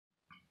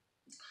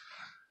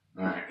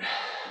Alright,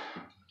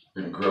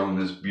 been growing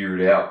this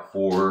beard out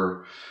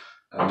for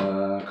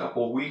a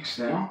couple of weeks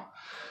now.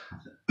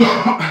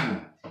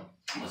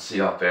 Let's see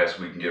how fast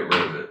we can get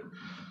rid of it.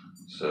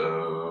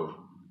 So,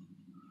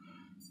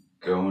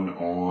 going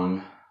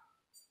on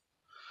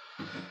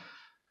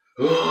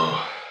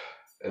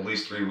at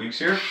least 3 weeks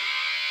here.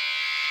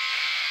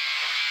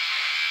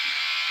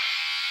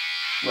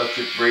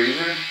 Electric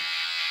razor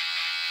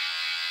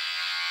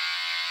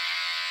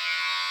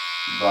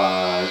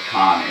by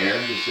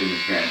Conair. This thing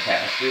is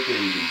fantastic,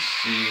 and you can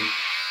see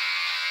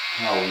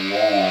how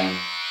long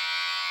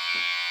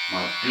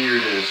my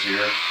beard is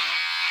here.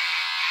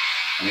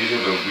 And these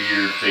are the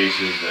weird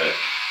faces that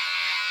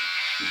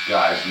these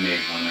guys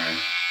make when they're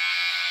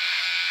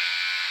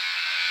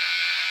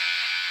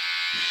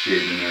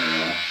shaving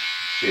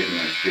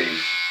their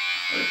face.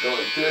 Let it go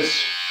like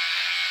this.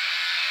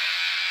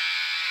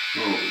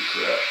 Holy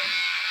crap.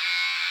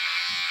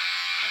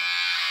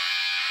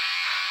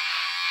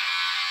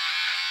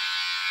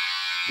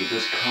 With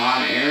this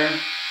Conair,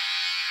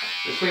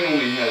 this thing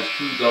only has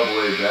 2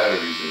 AA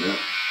batteries in it.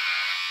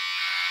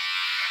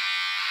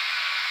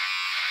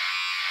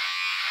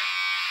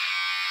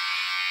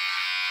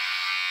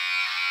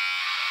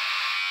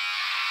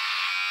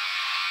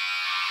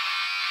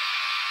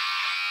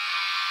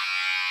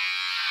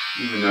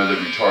 Even though they're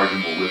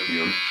rechargeable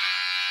lithium.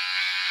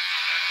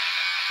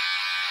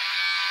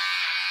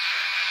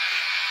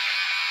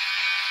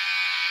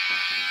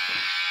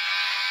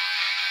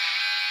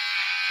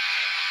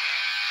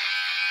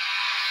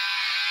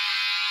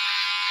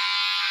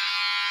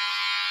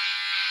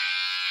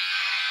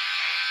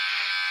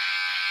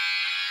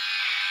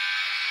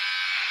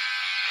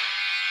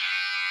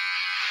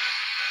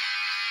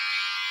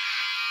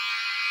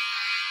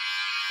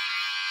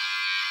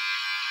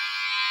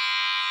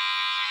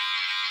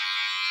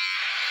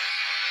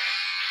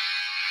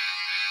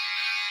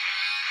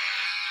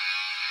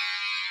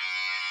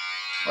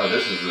 Oh,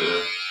 this is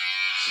a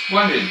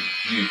splendid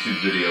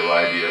YouTube video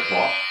idea,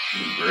 Paul.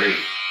 This is great.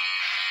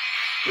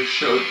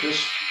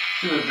 Just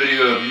do a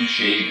video of you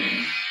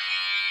shaving.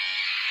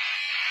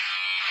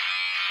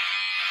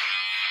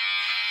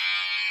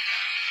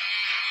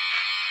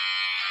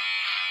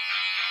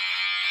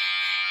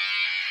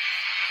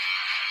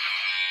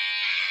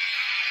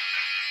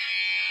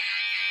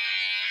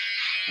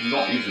 And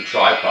don't use a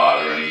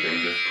tripod or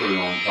anything, just put it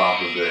on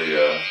top of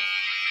the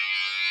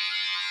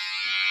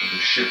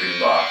shipping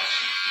box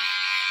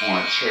on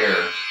a chair.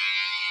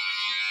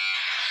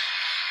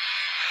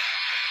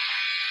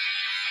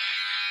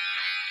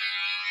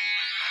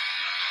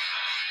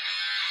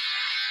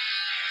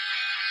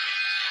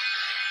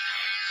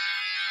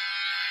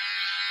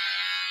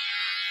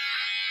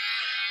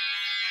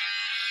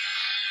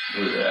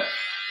 Look at that.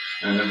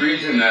 And the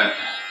reason that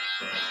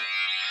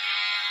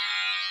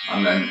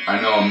I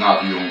know I'm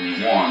not the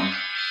only one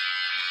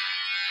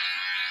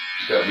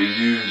that we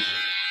use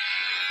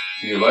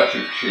the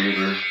electric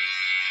shaver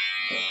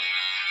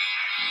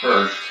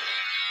first,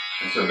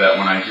 and so that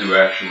when I do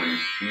actually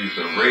use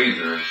the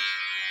razor,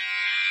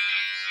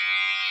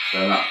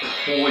 I'm not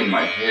pulling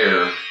my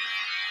hair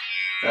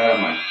out of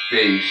my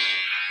face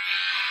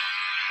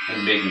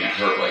and making it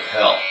hurt like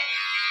hell.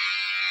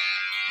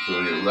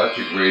 So the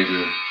electric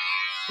razor,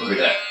 look at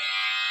that,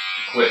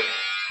 quick,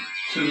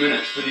 2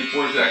 minutes,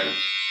 54 seconds.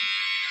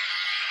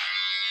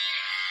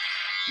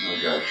 Now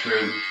we gotta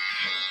trim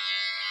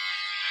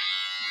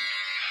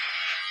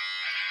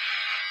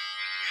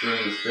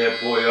this bad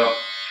boy up.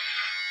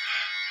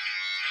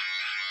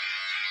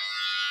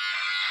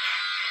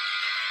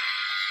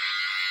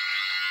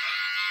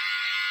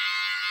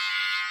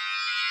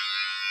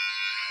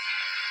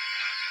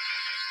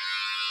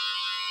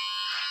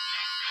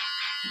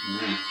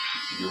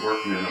 You're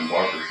working in a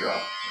barber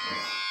shop.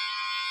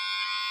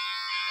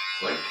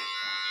 It's like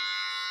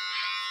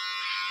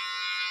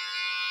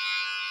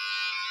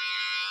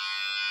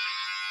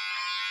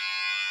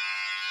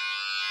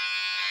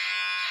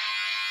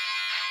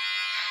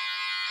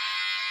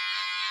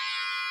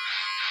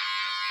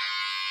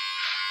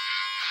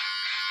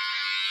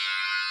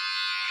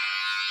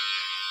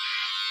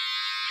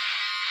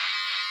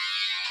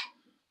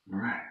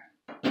alright.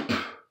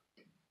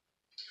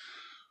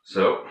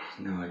 So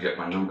now I get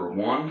my number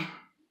 1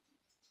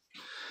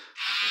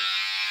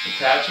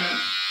 attachment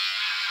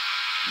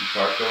and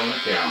start throwing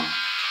it down.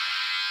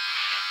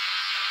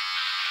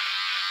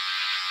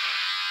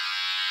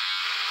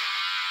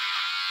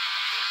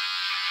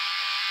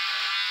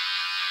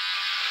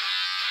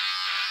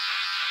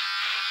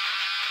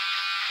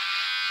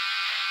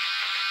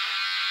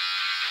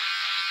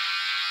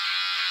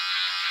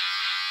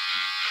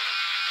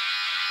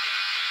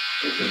 I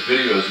think this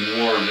video is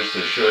more just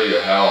to show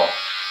you how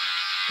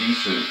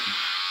decent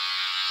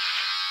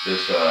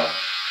this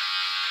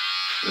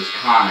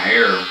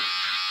Conair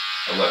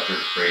electric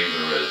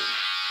razor is.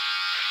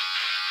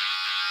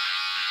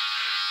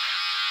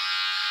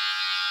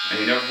 And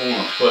you never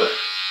want to put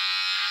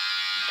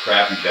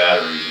crappy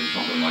batteries in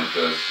something like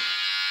this,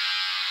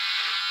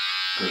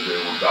 because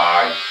it will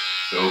die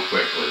so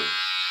quickly.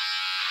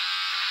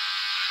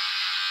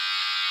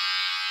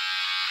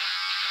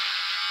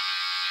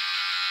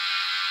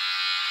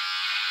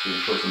 So we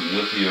put some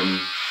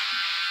lithium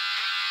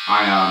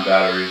ion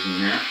batteries in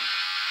here.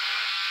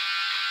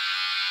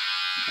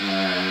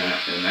 And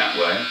in that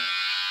way,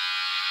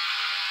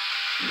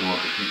 you don't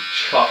have to keep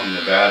chucking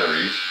the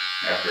batteries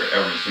after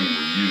every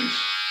single use.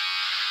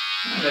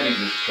 And then you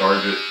just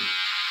charge it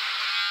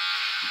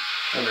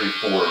every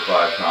 4 or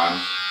 5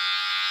 times.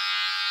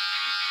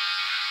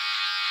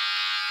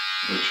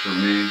 Which for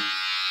me,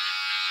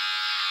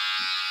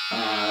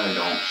 I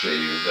don't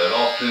shave that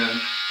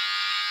often,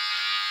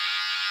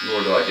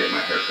 nor do I get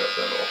my hair cut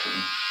that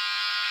often.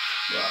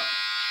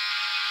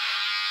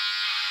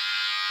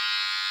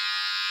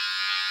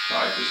 But I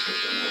just get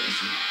them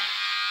lazy.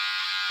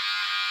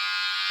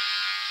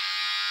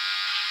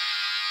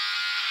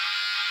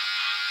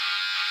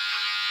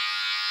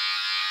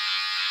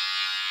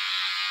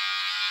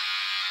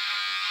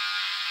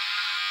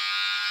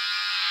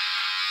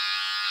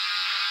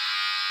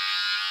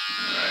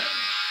 Alright.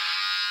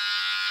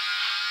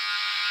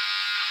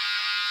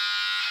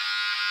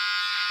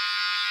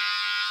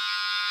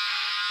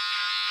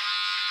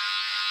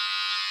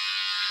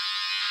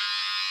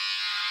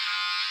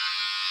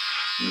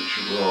 Make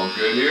sure we're all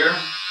good here.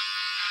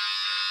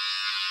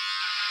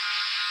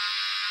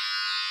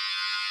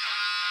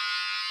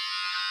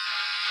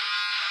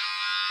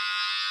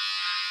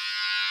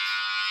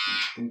 I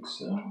think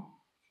so.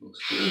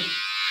 Looks good.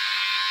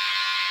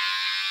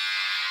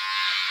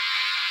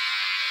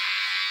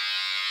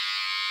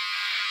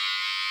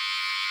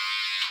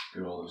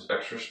 Get all those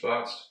extra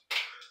spots.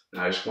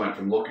 And I just went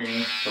from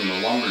looking from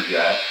the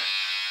lumberjack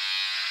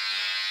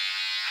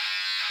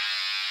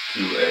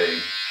to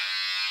a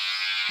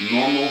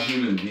normal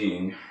human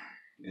being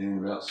in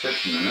about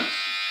 6 minutes.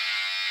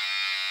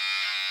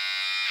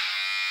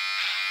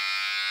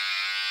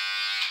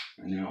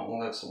 And now all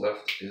that's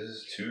left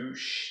is to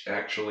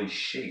actually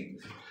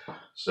shave.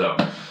 So,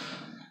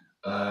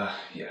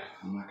 yeah,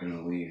 I'm not going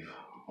to leave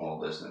all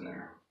this in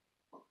there.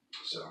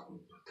 So, I'm going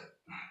to put that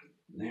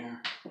in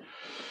there.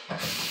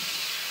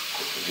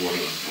 The water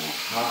is going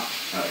hot.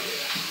 Oh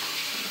yeah,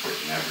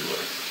 freaking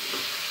everywhere.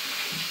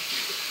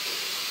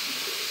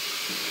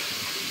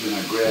 Then I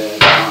grab,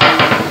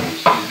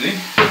 excuse me,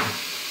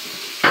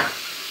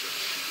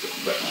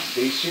 wet my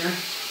face here.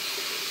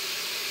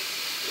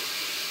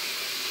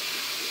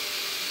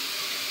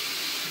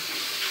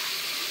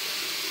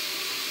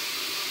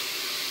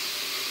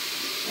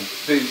 My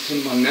face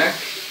and my neck.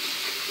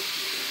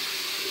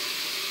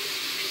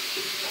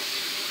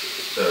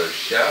 So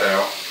shout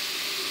out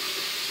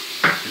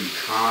to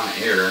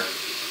Conair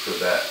for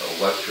that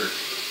electric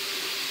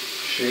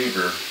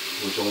shaver,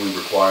 which only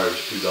requires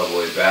 2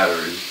 AA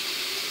batteries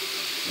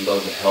and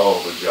does a hell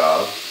of a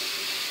job,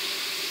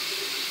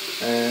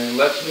 and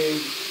lets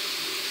me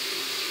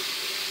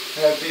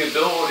have the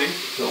ability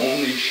to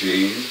only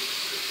shave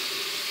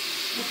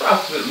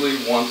approximately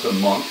once a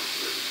month,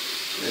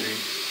 maybe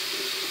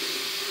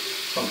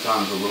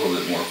sometimes a little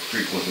bit more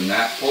frequent than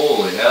that.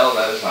 Holy hell,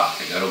 that is hot.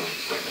 I gotta wait a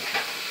second.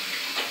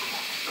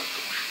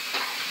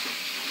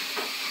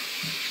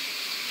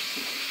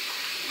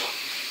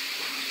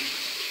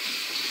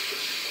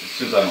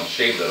 Since I don't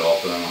shave that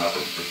often, I don't have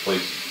to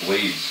replace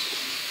blades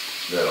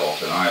that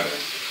often either.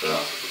 So,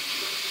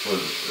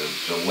 what is it?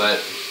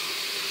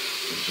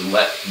 The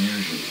Gillette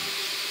Fusion.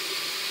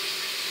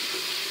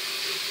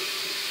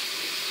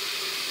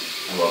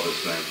 I love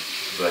this thing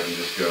because I can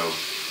just go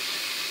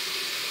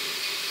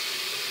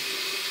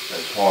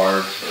as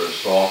hard or as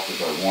soft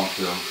as I want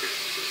to.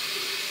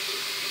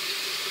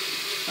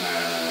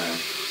 And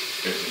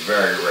it's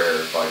very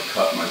rare if I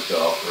cut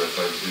myself or if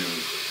I do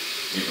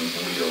even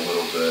bleed a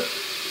little bit.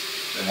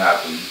 It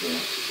happens.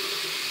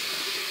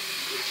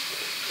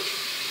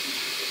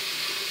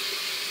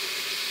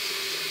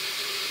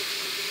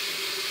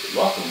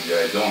 Luckily,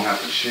 I don't have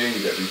to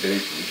shave every day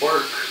for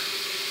work.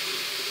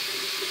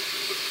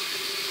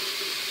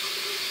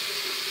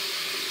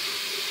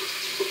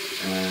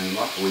 And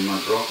luckily, my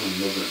girlfriend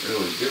doesn't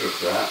really give a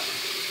crap.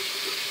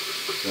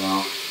 So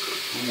I'm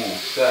all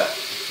set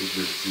to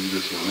just do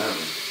this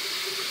whenever.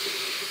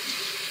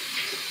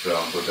 So,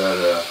 but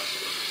that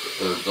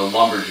the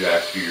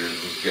lumberjack beard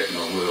was getting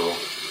a little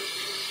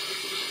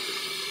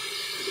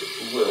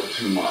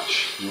too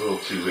much, a little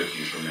too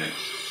icky for me.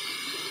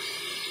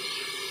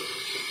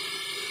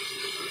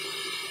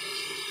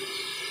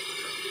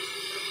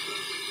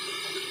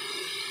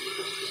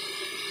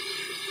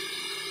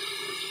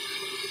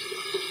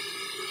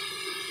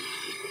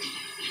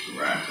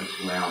 Right, that's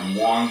round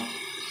 1,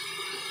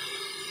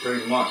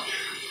 pretty much.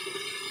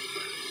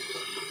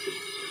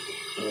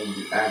 And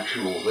the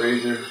actual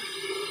razor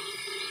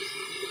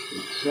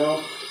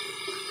itself.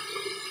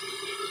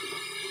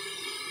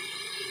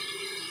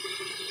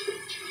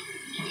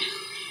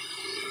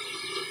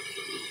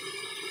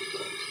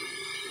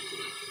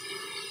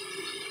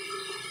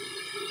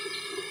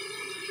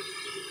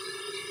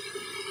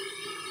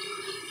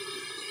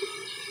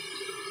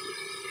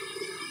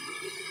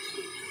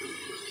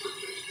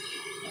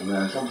 And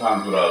then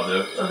sometimes what I'll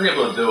do, I'll be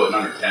able to do it in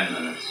under 10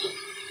 minutes.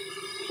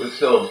 But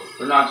still,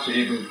 we're not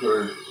shaving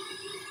for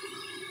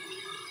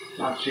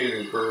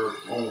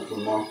almost a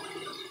month.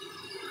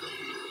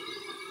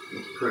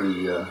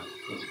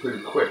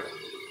 pretty quick.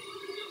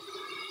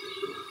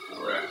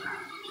 All right.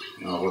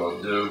 Now what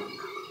I'll do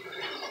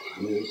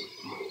is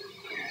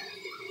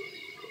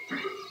put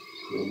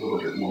a little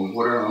bit more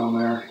water on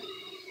there,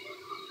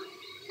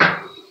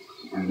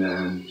 and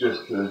then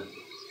just to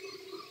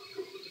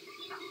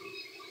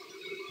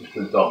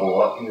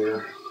double up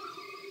here,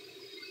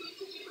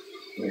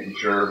 making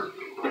sure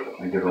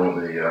I get all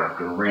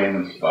the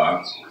random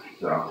spots.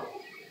 So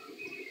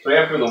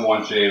after the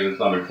one shave,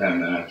 it's under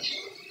 10 minutes.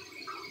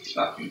 It's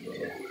not too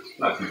bad.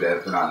 Not too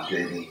bad for not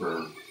shaving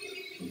for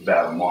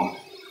about a month,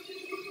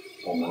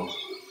 almost.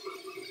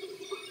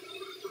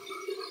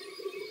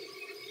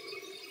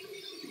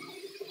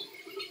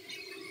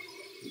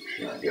 Make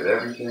sure I get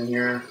everything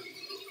here.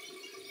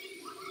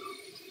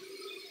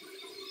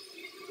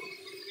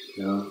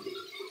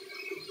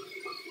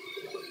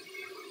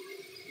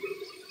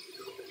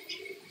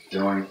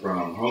 Going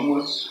from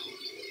homeless,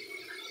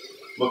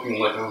 looking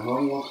like I'm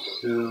homeless,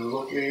 to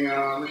looking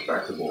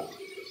respectable.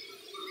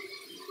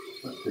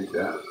 Let's take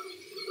that.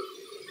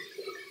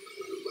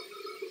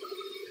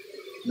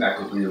 Neck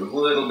will be a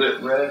little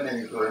bit red,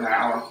 maybe for an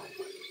hour.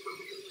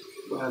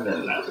 And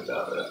then that's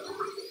about it.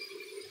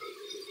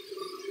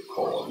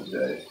 Call it a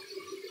day.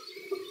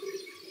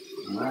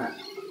 Alright.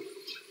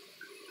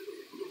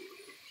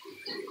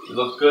 It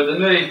looks good to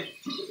me.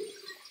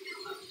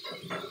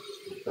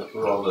 Except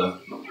for all the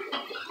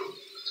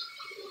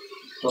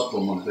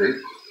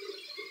supplementation.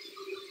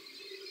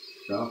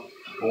 So,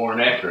 before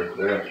and after,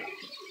 there.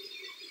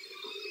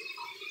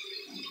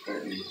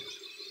 Okay.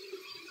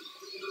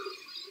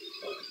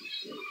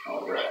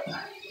 Alright.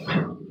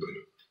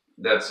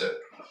 That's it.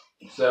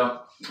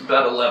 So,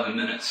 about 11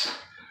 minutes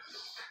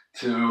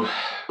to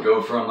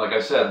go from, like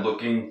I said,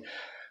 looking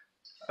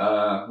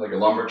like a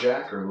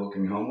lumberjack or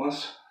looking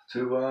homeless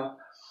to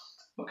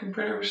looking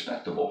pretty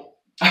respectable.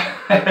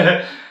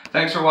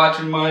 Thanks for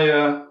watching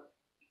my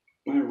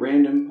my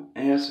random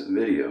ass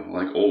video,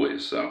 like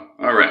always. So,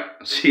 alright,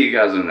 see you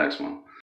guys in the next one.